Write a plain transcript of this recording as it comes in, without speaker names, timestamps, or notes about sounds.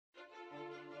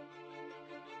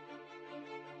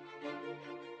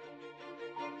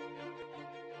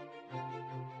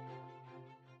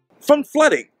From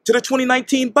flooding to the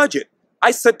 2019 budget,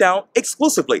 I sat down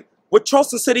exclusively with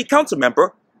Charleston City Council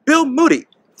member Bill Moody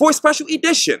for a special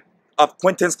edition of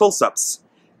Quintin's Close-Ups.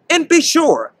 And be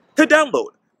sure to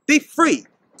download the free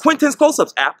Quintin's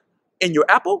Close-Ups app in your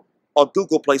Apple or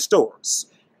Google Play stores.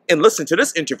 And listen to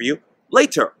this interview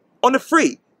later on the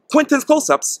free Quintin's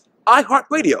Close-Ups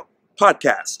iHeartRadio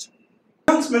podcast.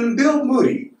 Councilman Bill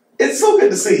Moody, it's so good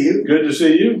to see you. Good to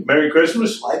see you. Merry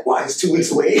Christmas. Likewise, 2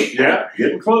 weeks away. Yeah,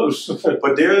 getting close.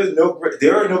 But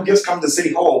there are no gifts coming to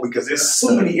City Hall because there's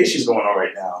so many issues going on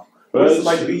right now. Well, What's it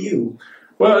like to be you?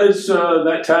 Well, it's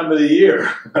that time of the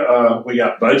year. We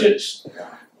got budgets,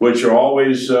 which are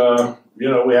always,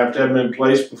 we have to have them in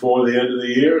place before the end of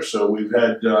the year. So we've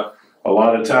had a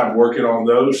lot of time working on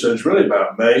those since really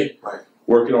about May,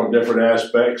 working on different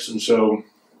aspects. And so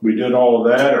we did all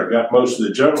of that, or got most of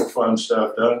the general fund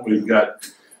stuff done. We've got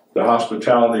the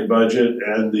hospitality budget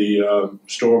and the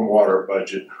stormwater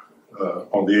budget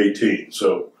on the 18th.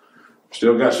 So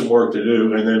still got some work to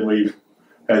do. And then we've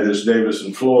had this Davis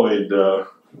and Floyd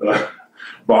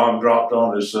bomb dropped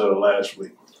on us last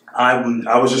week. I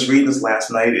was just reading this last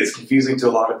night. It's confusing to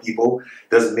a lot of people.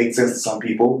 Doesn't make sense to some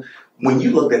people. When you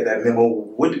looked at that memo,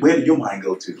 where did your mind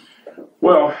go to?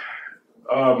 Well,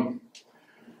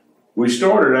 we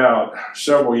started out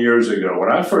several years ago.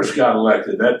 When I first got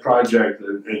elected, that project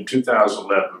in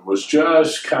 2011 was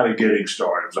just kind of getting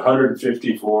started. It was a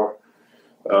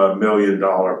 $154 million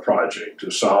project to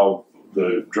solve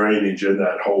the drainage in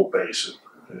that whole basin.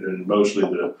 And mostly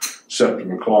the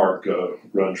Septim and Clark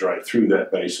runs right through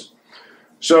that basin.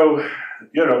 So,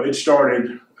 it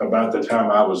started about the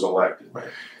time I was elected.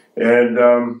 And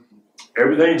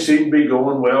everything seemed to be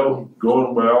going well.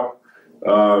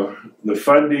 The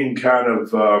funding kind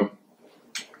of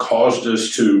caused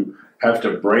us to have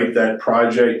to break that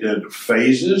project into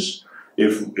phases. I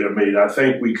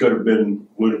think we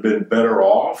would have been better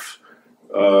off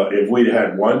if we'd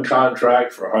had one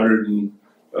contract for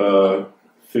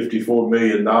 $154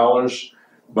 million,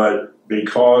 but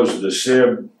because the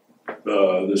SIB,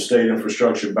 the State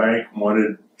Infrastructure Bank,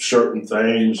 wanted certain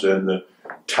things, and the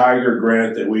Tiger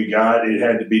grant that we got, it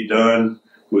had to be done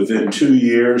within 2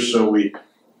 years, so we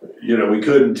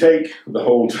couldn't take the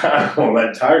whole time on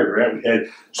that Tiger grant.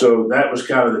 So that was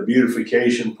kind of the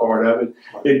beautification part of it.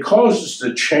 It caused us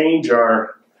to change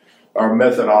our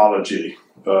methodology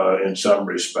in some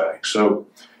respects. So,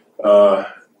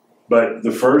 but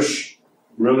the first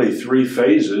really 3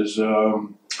 phases are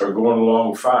going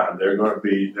along fine. They're going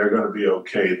to be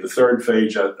okay. The third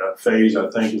phase I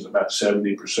think is about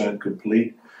 70%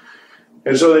 complete,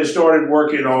 and so they started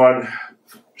working on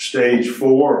stage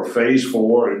 4 or phase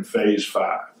 4 and phase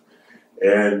 5.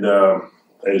 And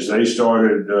as they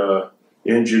started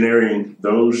engineering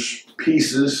those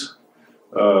pieces,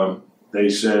 they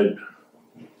said,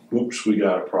 "Whoops, we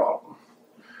got a problem."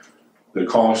 The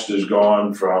cost has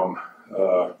gone from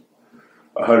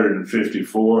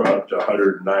 154 up to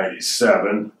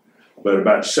 197, but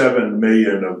about 7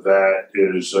 million of that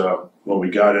is when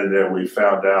we got in there, we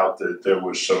found out that there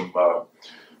was some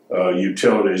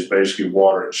utilities, basically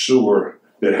water and sewer,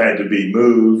 that had to be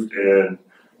moved. And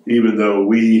even though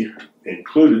we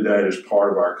included that as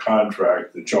part of our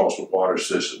contract, the Charleston Water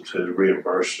Systems has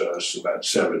reimbursed us about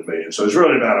 7 million. So it's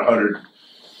really about 100.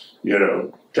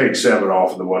 Take 7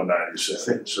 off of the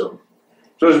 197. So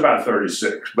it's about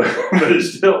 36, but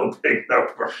it's still a big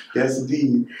number. Yes,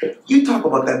 indeed. You talk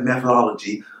about that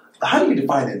methodology. How do you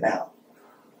define it now?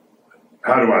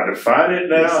 How do I define it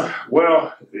now? Yes.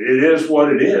 Well, it is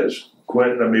what it is,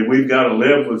 Quintin. I mean, we've got to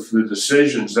live with the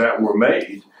decisions that were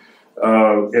made.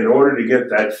 In order to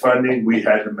get that funding, we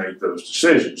had to make those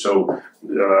decisions. So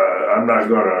I'm not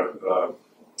going to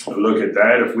look at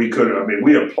that. If we could,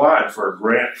 we applied for a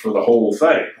grant for the whole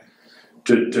thing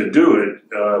to do it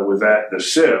with the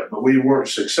SIP, but we weren't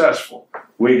successful.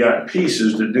 We got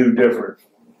pieces to do different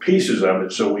pieces of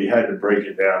it, so we had to break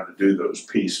it down to do those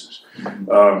pieces.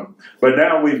 But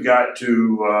now we've got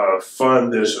to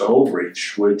fund this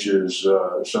overreach, which is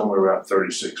somewhere around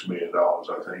 $36 million,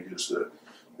 I think is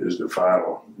the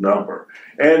final number.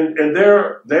 And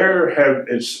there have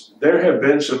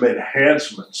been some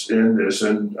enhancements in this,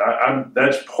 and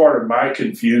that's part of my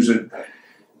confusion.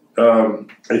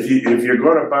 If you're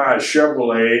going to buy a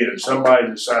Chevrolet and somebody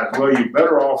decides, well, you're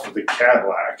better off with a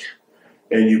Cadillac,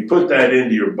 and you put that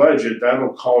into your budget,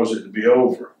 that'll cause it to be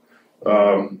over.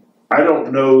 I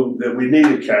don't know that we need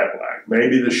a Cadillac.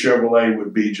 Maybe the Chevrolet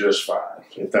would be just fine.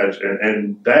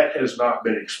 And that has not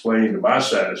been explained to my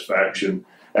satisfaction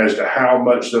as to how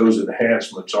much those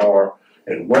enhancements are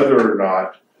and whether or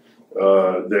not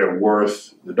they're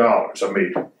worth the dollars. I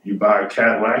mean, you buy a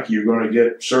Cadillac, you're going to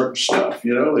get certain stuff,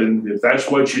 you know, and if that's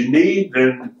what you need,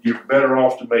 then you're better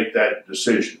off to make that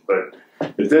decision. But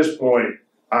at this point,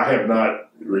 I have not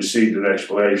received an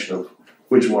explanation of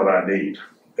which one I need.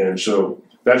 And so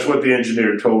that's what the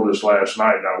engineer told us last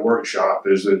night in our workshop,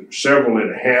 is that several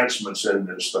enhancements in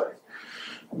this thing.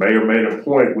 Mayor made a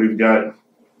point, we've got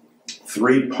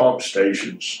 3 pump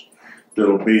stations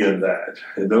that'll be in that.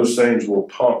 And those things will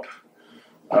pump,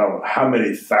 I don't know how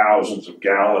many thousands of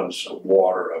gallons of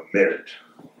water a minute.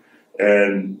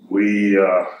 And we,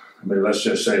 I mean, let's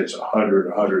just say it's 100,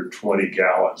 120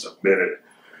 gallons a minute.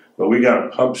 But we got a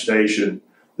pump station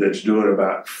that's doing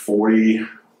about 40,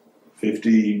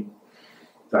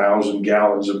 50,000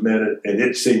 gallons a minute, and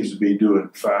it seems to be doing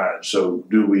fine. So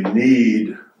do we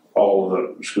need all of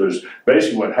those? Because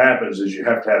basically what happens is you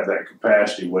have to have that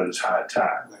capacity when it's high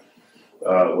tide.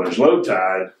 When it's low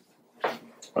tide,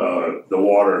 the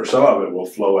water, some of it will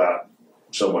flow out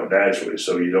somewhat naturally,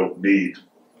 so you don't need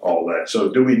all that.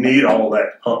 So do we need all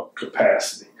that pump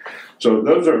capacity? So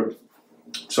those are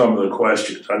some of the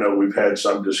questions. I know we've had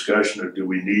some discussion of, do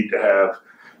we need to have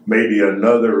maybe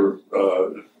another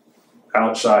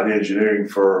outside engineering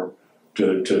firm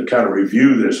to kind of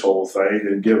review this whole thing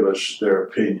and give us their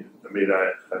opinion. I mean,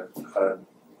 I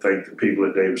think the people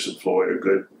at Davison Floyd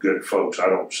are good folks. I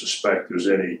don't suspect there's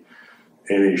any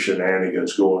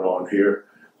shenanigans going on here.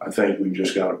 I think we've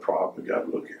just got a problem we got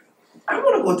to look at. I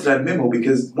want to go to that memo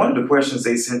because one of the questions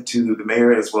they sent to the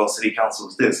mayor as well as city council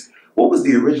is this: what was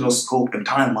the original scope and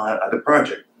timeline of the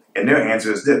project? And their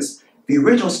answer is this: the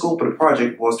original scope of the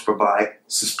project was to provide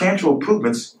substantial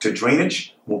improvements to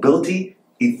drainage, mobility,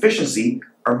 efficiency,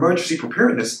 emergency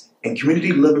preparedness, and community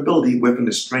livability within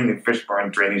the string and fish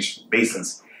pond drainage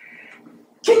basins.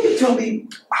 Can you tell me,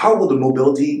 how will the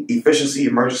mobility, efficiency,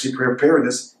 emergency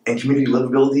preparedness, and community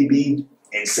livability be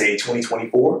in, say,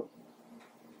 2024?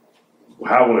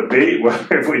 How will it be? Well,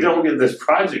 if we don't get this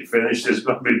project finished, it's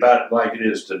going to be about like it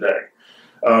is today.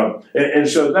 And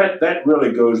so that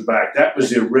really goes back. That was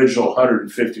the original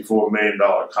 $154 million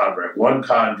contract, one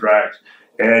contract,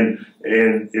 and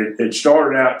it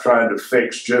started out trying to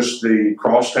fix just the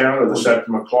crosstown of the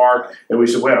Septima Clark, and we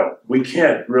said, well, we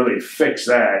can't really fix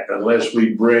that unless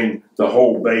we bring the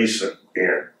whole basin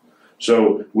in.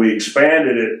 So we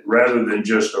expanded it rather than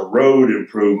just a road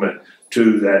improvement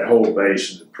to that whole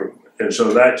basin improvement. And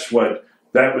so that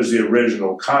was the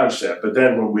original concept. But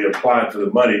then when we applied for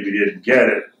the money, we didn't get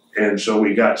it. And so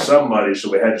we got some money, so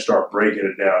we had to start breaking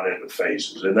it down into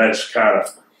phases. And that's kind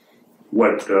of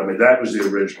what, I mean, that was the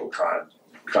original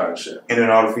concept. And in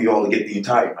order for you all to get the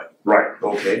entire money. Right.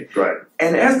 Okay. Right.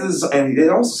 And and they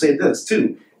also said this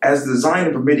too: as the design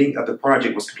and permitting of the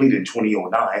project was completed in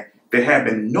 2009, there had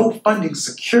been no funding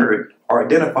secured or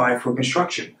identified for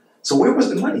construction. So where was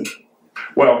the money?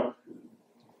 Well,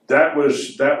 that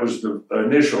was the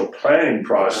initial planning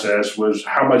process, was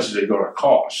how much is it going to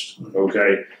cost,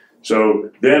 okay? So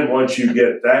then once you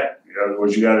get that, in other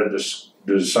words, you got to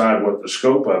decide what the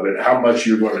scope of it, how much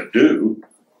you're going to do,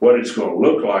 what it's going to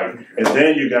look like, and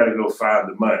then you got to go find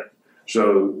the money.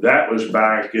 So that was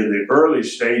back in the early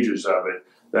stages of it.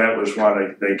 That was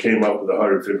when they came up with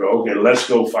 150. Okay, let's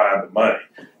go find the money.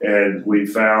 And we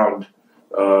found,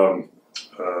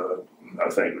 I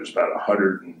think it was about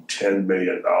 $110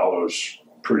 million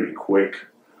pretty quick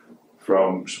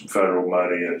from some federal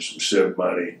money and some CIV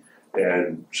money.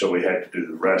 And so we had to do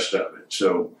the rest of it.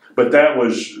 So, but that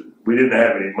was, we didn't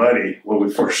have any money when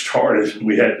we first started.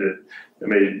 We had to, I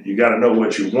mean, you got to know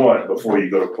what you want before you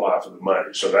go to apply for the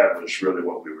money. So that was really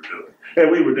what we were doing. And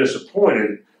we were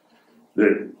disappointed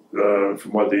that,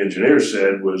 from what the engineer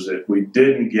said, was that we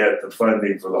didn't get the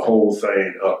funding for the whole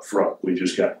thing up front. We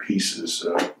just got pieces.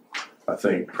 I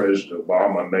think President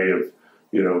Obama may have,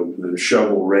 the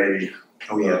shovel-ready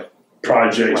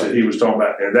projects that he was talking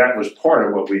about, and that was part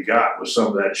of what we got, was some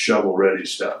of that shovel-ready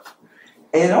stuff.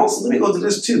 And also, let me go to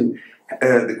this too.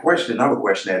 Another question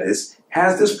that is,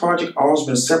 has this project always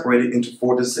been separated into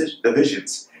 4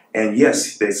 divisions? And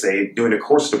yes, they say, during the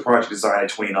course of the project design in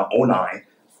 2009,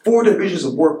 4 divisions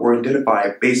of work were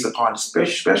identified based upon the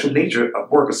special nature of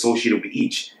work associated with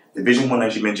each. Division 1,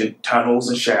 as you mentioned, tunnels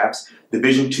and shafts.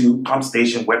 Division 2, pump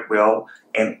station, wet well,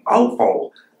 and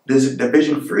outfall. There's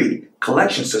Division 3,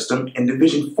 collection system, and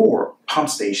Division 4, pump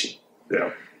station.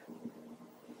 Yeah.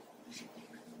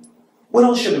 What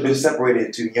else should have been separated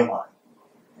into in your mind?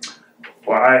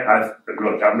 Well,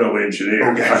 look, I'm no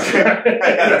engineer. Okay. I'm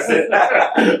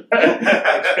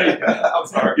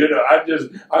sorry.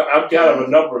 I'm kind of a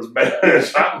numbers man.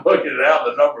 So I'm looking at how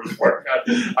the numbers work.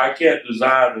 I can't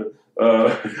design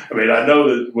I mean, I know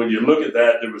that when you look at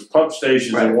that, there was pump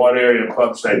stations in one area and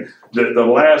pump station. The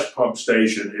last pump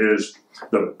station is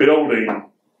the building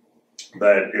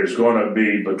that is going to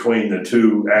be between the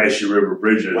two Ashley River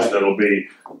bridges. That'll be,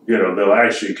 you know, they'll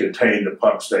actually contain the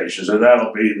pump stations, and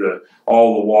that'll be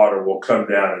all the water will come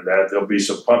down in that. There'll be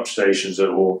some pump stations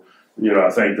that will, you know, I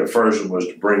think the first one was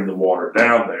to bring the water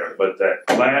down there, but that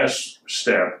last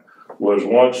step was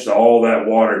once all that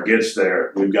water gets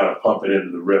there, we've got to pump it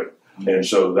into the river. And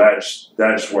so that's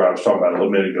where I was talking about a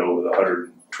little minute ago with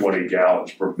 120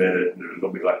 gallons per minute, and there's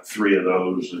going to be like 3 of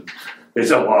those, and it's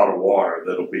a lot of water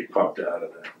that'll be pumped out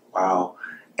of there. Wow.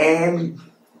 And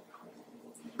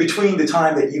between the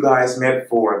time that you guys met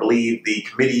for, I believe, the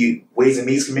committee, Ways and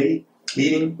Means Committee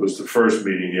meeting? Was the first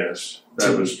meeting, yes.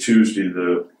 That was Tuesday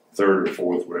the 3rd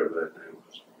or 4th, whatever that day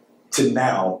was. To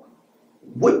now,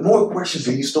 what more questions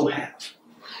do you still have?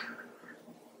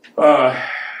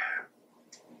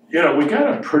 You know, we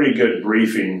got a pretty good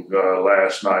briefing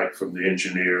last night from the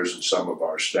engineers and some of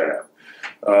our staff.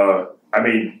 I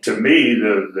mean, to me,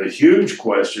 the huge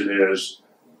question is,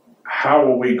 where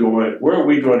are we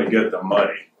going to get the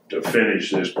money to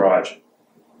finish this project?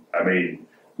 I mean,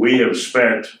 we have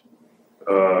spent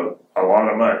a lot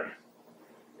of money,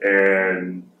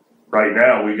 and right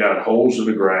now we got holes in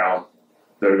the ground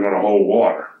that are going to hold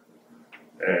water,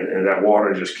 and that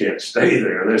water just can't stay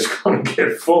there. It's going to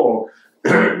get full.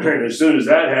 And as soon as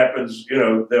that happens, you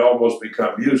know, they almost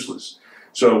become useless.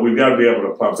 So we've got to be able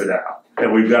to pump it out,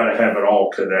 and we've got to have it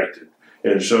all connected.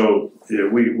 And so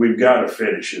we've got to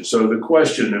finish it. So the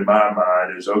question in my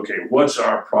mind is, okay, what's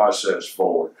our process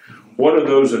forward? What are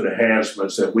those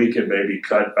enhancements that we can maybe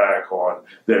cut back on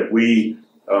that we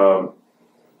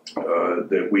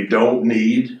don't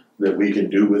need, that we can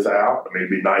do without? I mean, it'd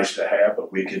be nice to have,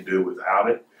 but we can do without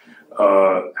it.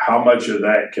 How much of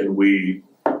that can we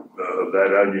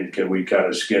that onion can we kind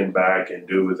of skin back and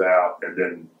do without, and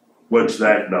then what's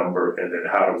that number, and then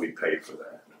how do we pay for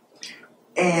that?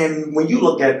 And when you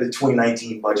look at the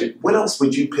 2019 budget, what else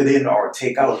would you put in or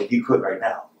take out if you could right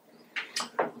now?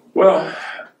 Well,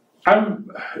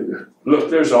 look,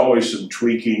 there's always some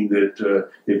tweaking that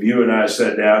if you and I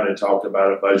sat down and talked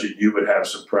about a budget, you would have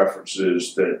some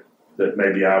preferences that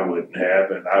maybe I wouldn't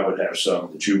have, and I would have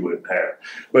some that you wouldn't have.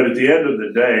 But at the end of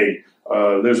the day,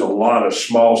 there's a lot of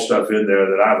small stuff in there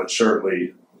that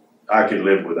I could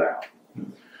live without.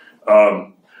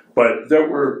 But there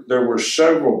were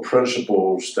several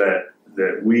principles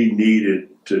that we needed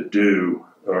to do,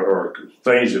 or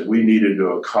things that we needed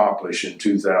to accomplish in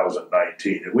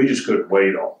 2019 that we just couldn't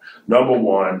wait on. Number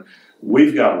one,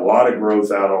 we've got a lot of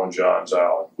growth out on Johns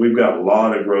Island. We've got a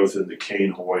lot of growth in the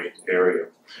Cainhoy area.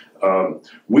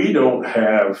 We don't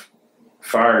have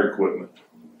fire equipment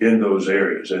in those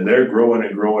areas, and they're growing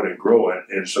and growing and growing.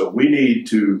 And so we need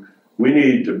to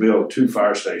build 2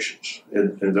 fire stations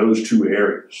in those 2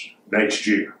 areas next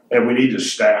year, and we need to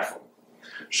staff them.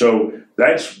 So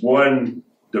that's one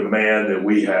demand that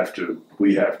we have to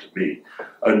meet.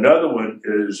 Another one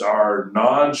is our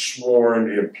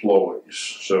non-sworn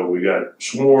employees. So we got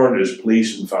sworn as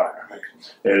police and fire,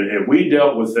 and we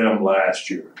dealt with them last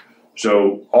year.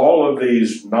 So all of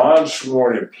these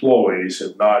non-sworn employees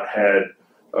have not had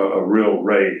a real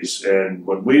raise. And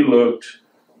when we looked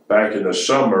back in the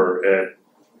summer at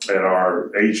our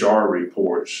HR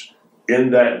reports,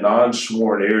 in that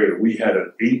non-sworn area, we had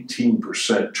an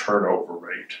 18% turnover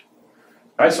rate.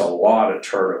 That's a lot of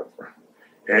turnover.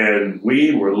 And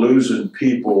we were losing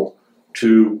people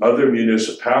to other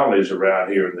municipalities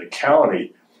around here in the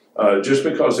county just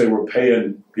because they were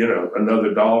paying, you know,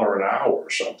 another $1 an hour or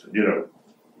something. You know,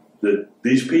 that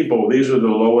these people, these are the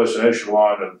lowest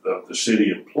echelon of the city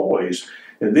employees,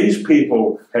 and these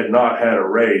people had not had a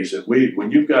raise. And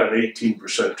when you've got an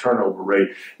 18% turnover rate,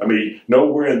 I mean,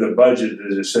 nowhere in the budget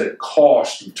does it say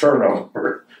cost of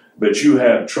turnover, but you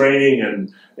have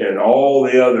training and all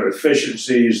the other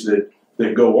efficiencies that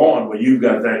go on when you've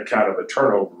got that kind of a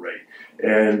turnover rate.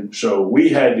 And so we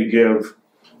had to give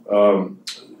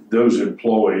those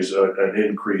employees an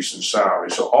increase in salary.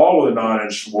 So all of the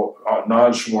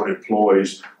non-sworn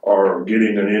employees are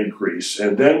getting an increase.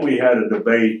 And then we had a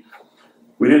debate.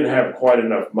 We didn't have quite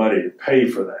enough money to pay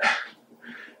for that.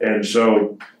 And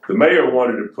so the mayor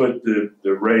wanted to put the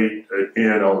rate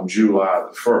in on July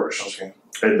the 1st. Okay.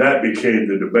 And that became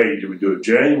the debate. Do we do it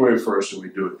January 1st or we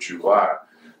do it July?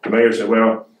 The mayor said,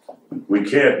 well, we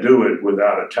can't do it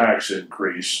without a tax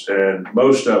increase. And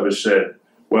most of us said,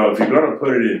 well, if you're going to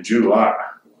put it in July,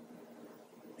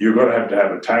 you're going to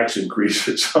have a tax increase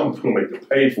at some point to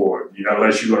pay for it,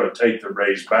 unless you're going to take the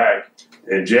raise back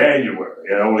in January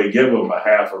and only give them a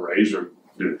half a raise or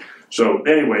do. So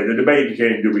anyway, the debate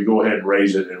became, do we go ahead and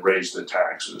raise it and raise the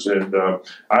taxes? And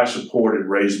I supported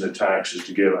raising the taxes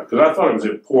to give up, because I thought it was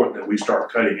important that we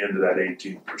start cutting into that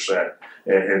 18%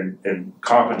 and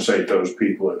compensate those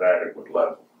people at an adequate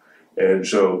level. And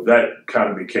so that kind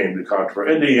of became the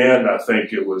controversy. In the end, I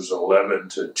think it was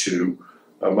 11-2.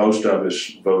 Most of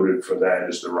us voted for that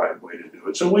as the right way to do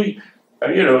it. So we,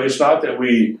 it's not that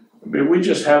we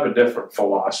just have a different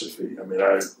philosophy. I mean,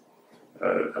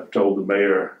 I've told the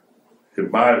mayor, in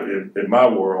my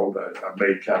world, I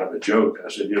made kind of a joke. I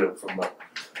said,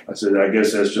 I said, I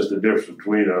guess that's just the difference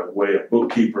between a way a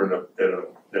bookkeeper and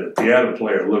a piano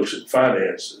player looks at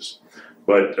finances.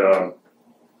 But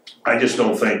I just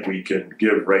don't think we can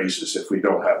give raises if we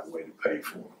don't have a way to pay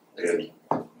for them. And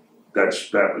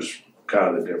that was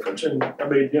kind of the difference. And I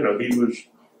mean, he was,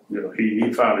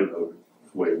 he finally voted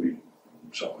the way we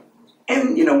saw it.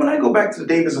 And, when I go back to the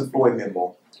Davis and Floyd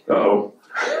memo, uh-oh.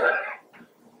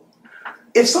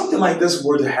 If something like this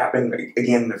were to happen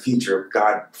again in the future,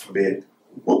 God forbid,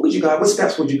 what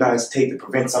steps would you guys take to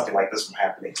prevent something like this from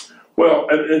happening? Well,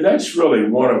 and that's really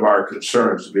one of our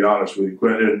concerns, to be honest with you,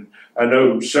 Quintin. I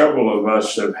know several of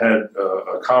us have had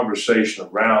a conversation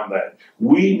around that.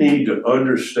 We need to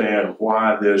understand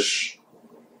why this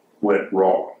went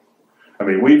wrong. I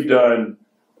mean, we built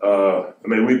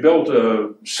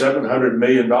a $700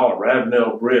 million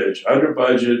Ravenel Bridge under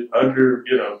budget, under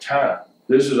time.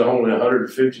 This is only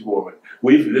 154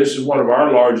 million. This is one of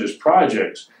our largest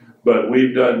projects, but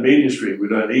we've done Meeting Street, we've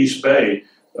done East Bay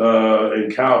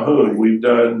in Calhoun, we've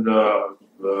done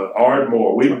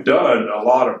Ardmore. We've done a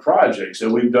lot of projects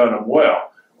and we've done them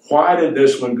well. Why did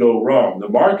this one go wrong? The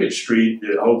Market Street,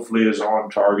 hopefully, is on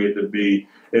target to be,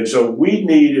 and so we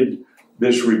needed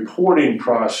this reporting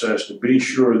process to be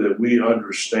sure that we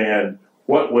understand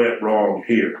what went wrong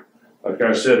here. Like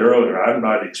I said earlier, I'm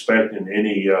not expecting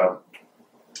any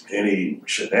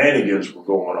shenanigans were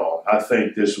going on. I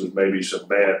think this was maybe some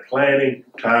bad planning,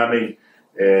 timing,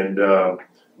 and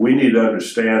we need to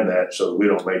understand that so that we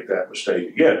don't make that mistake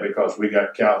again, because we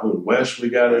got Calhoun West we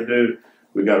got to do.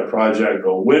 We got a project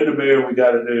on Windermere we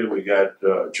got to do. We got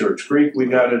Church Creek we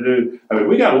got to do. I mean,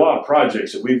 we got a lot of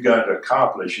projects that we've got to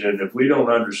accomplish, and if we don't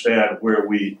understand where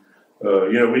we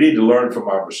need to learn from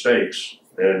our mistakes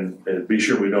and be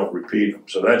sure we don't repeat them.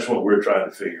 So that's what we're trying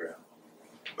to figure out.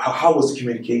 How was the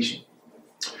communication?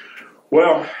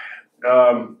 Well,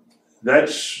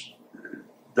 that's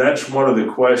one of the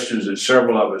questions that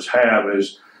several of us have.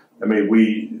 Is, I mean,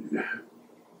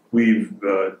 we've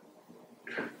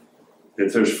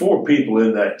if there's 4 people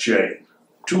in that chain,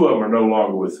 2 of them are no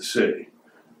longer with the city.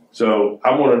 So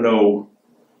I want to know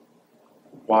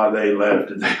why they left.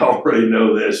 Did they already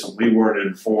know this and we weren't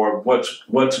informed? What's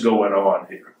going on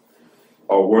here?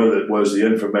 Or was the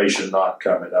information not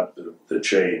coming up the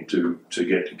chain to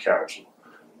get to council?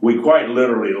 We quite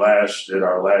literally at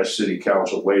our last city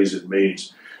council Ways and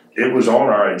Means, it was on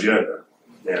our agenda.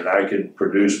 And I could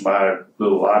produce my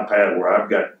little iPad where I've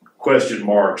got question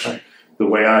marks the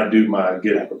way I do my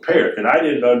getting prepared. And I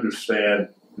didn't understand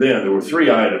then. There were 3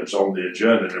 items on the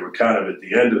agenda that were kind of at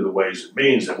the end of the Ways and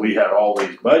Means, and we had all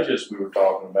these budgets we were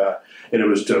talking about, and it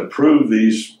was to approve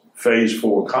these Phase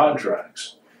 4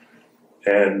 contracts.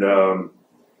 And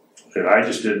I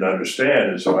just didn't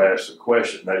understand, and so I asked the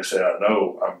question. Next thing I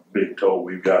know, I'm being told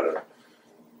we've got a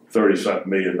 $30-something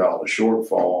million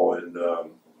shortfall, and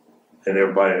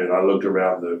everybody. And I looked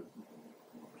around the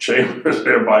chambers, and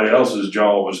everybody else's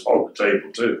jaw was on the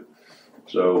table too.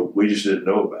 So we just didn't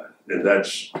know about it, and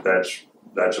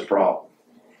that's a problem.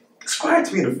 Describe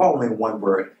to me the following one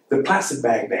word: the plastic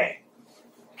bag ban.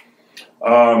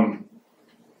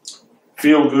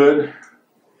 Feel good.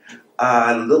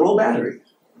 Little battery.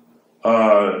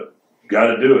 Got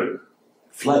to do it.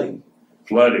 Flooding.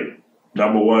 Flooding.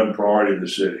 Number 1 priority in the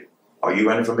city. Are you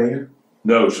running for mayor?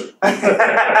 No, sir.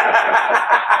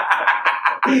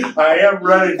 I am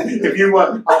running. If you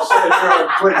want, I'll say it during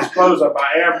Quintin's close-up.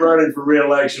 I am running for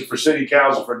re-election for City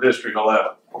Council for District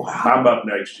 11. Wow. I'm up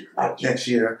next year. Next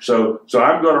year. So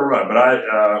I'm going to run, but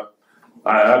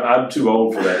I'm too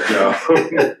old for that job.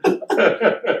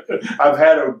 I've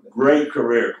had a great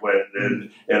career,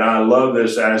 Quintin, and I love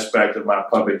this aspect of my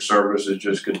public service. It's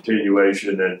just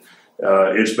continuation, and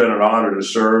it's been an honor to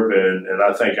serve, and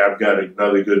I think I've got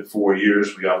another good 4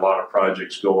 years. We got a lot of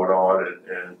projects going on,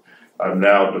 and I've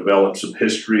now developed some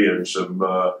history and some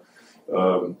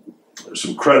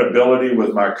credibility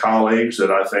with my colleagues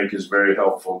that I think is very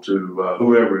helpful to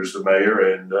whoever is the mayor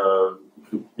and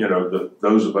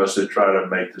those of us that try to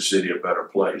make the city a better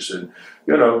place. And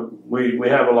we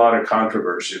have a lot of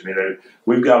controversy. I mean,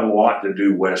 we've got a lot to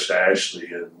do West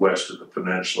Ashley and west of the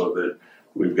peninsula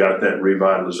we've got that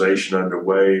revitalization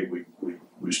underway.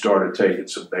 We started taking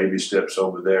some baby steps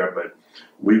over there, but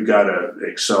we've got to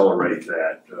accelerate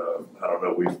that. I don't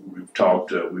know, we've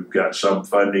talked, we've got some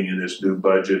funding in this new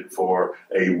budget for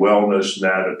a wellness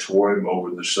natatorium over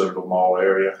in the Citadel Mall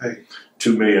area,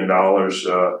 $2 million.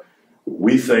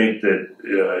 We think that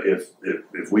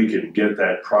if we can get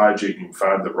that project and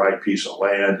find the right piece of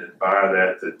land and buy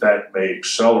that may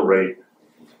accelerate.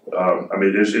 I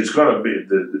mean, it's going to be,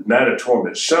 the natatorium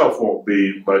itself won't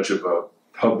be much of a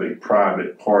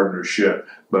public-private partnership,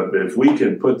 but if we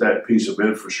can put that piece of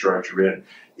infrastructure in,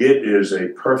 it is a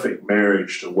perfect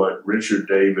marriage to what Richard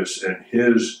Davis and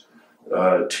his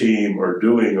team are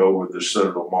doing over the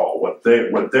Citadel Mall. What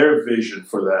their vision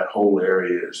for that whole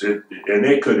area is, and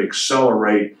it could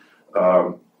accelerate.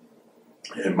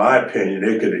 In my opinion,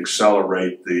 it could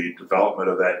accelerate the development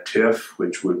of that TIF,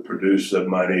 which would produce the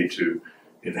money to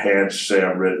enhance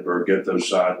Sam Rittenberg, get those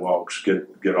sidewalks,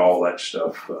 get all that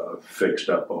stuff fixed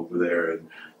up over there, and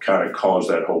kind of cause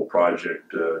that whole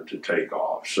project to take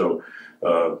off. So,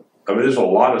 I mean, there's a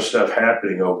lot of stuff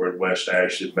happening over in West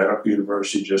Ashland. Medical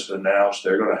University just announced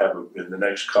they're going to have, in the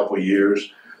next couple of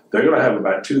years, they're going to have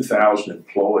about 2,000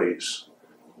 employees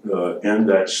in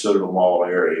that Citadel Mall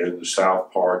area, in the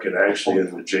South Park, and actually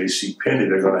in the J.C. Penney,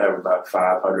 they're going to have about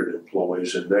 500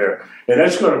 employees in there. And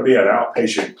that's going to be an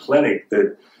outpatient clinic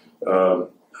that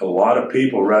a lot of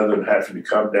people, rather than having to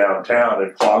come downtown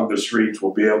and clog the streets,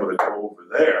 will be able to go over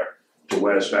there to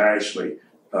West Ashley.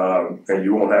 And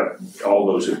you won't have all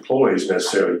those employees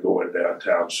necessarily going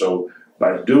downtown. So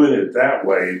by doing it that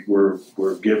way, we're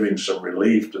giving some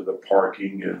relief to the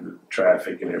parking and the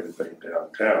traffic and everything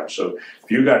downtown. So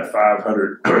if you got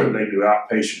 500, they do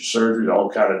outpatient surgery, all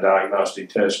kind of diagnostic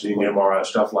testing, MRI,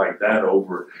 stuff like that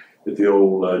over at the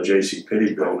old J.C.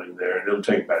 Penney building there, and it'll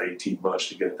take about 18 months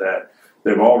to get that.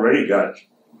 They've already got,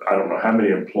 I don't know how many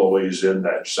employees in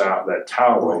that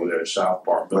tower over there at South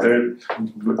Park, but they're,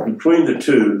 between the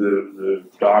two, the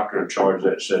doctor in charge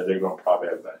of that said they're going to probably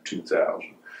have about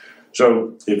 2,000.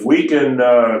 So if we can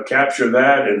capture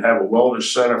that and have a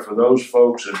wellness center for those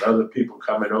folks and other people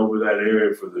coming over that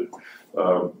area for the,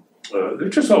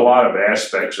 there's just a lot of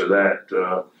aspects of that.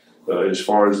 As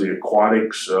far as the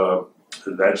aquatics,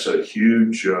 that's a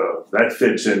huge, that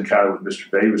fits in kind of with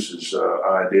Mr. Davis's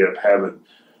idea of having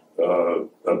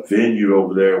a venue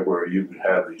over there where you can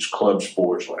have these club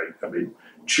sports, like, I mean,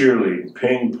 cheerleading,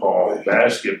 ping pong,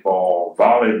 basketball,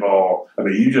 volleyball, I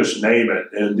mean, you just name it.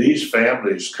 And these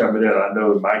families coming in, I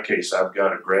know in my case, I've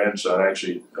got a grandson,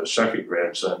 actually a second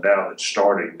grandson now that's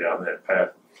starting down that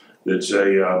path, that's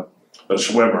a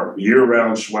swimmer,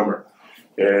 year-round swimmer.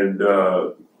 And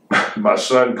my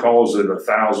son calls it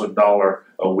 $1,000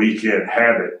 a weekend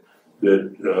habit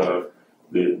that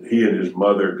he and his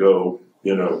mother go,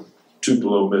 you know,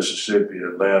 Tupelo, Mississippi,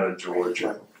 Atlanta,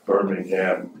 Georgia,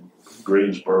 Birmingham,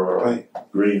 Greensboro,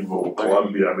 Greenville,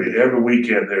 Columbia. I mean, every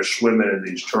weekend they're swimming in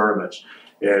these tournaments.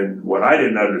 And what I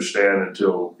didn't understand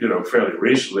until, you know, fairly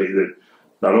recently, that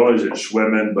not only is it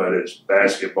swimming, but it's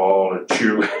basketball and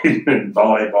cheerleading and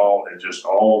volleyball and just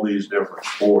all these different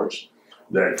sports,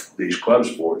 that these club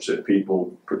sports that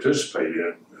people participate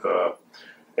in.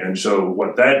 And so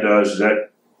what that does is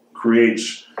that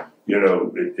creates, you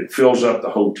know, it fills up the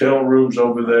hotel rooms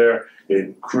over there.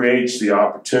 It creates the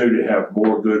opportunity to have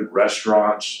more good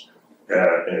restaurants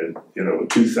and, you know,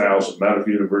 2,000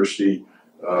 Medical University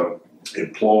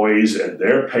employees and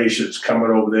their patients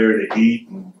coming over there to eat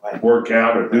and work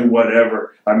out or do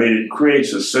whatever. I mean, it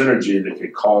creates a synergy that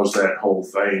can cause that whole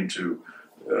thing to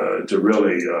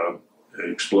really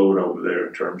explode over there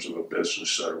in terms of a business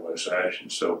center in West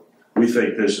Ashland. So we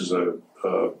think this is a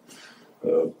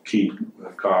key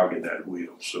cog in that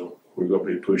wheel. So we're going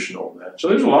to be pushing on that. So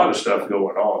there's a lot of stuff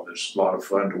going on. There's a lot of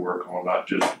fun to work on, not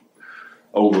just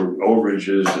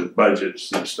overages and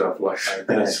budgets and stuff like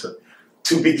that. So,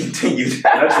 to be continued.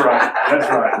 That's right. That's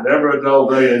right. Never a dull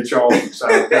day in Charleston,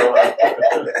 South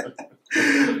Carolina.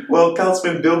 Well,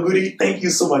 Councilman Bill Moody, thank you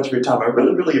so much for your time. I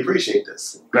really, really appreciate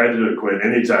this. Glad to do it,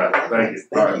 Quintin. Anytime. Thank you.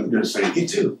 All right. Good to see you. You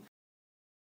too.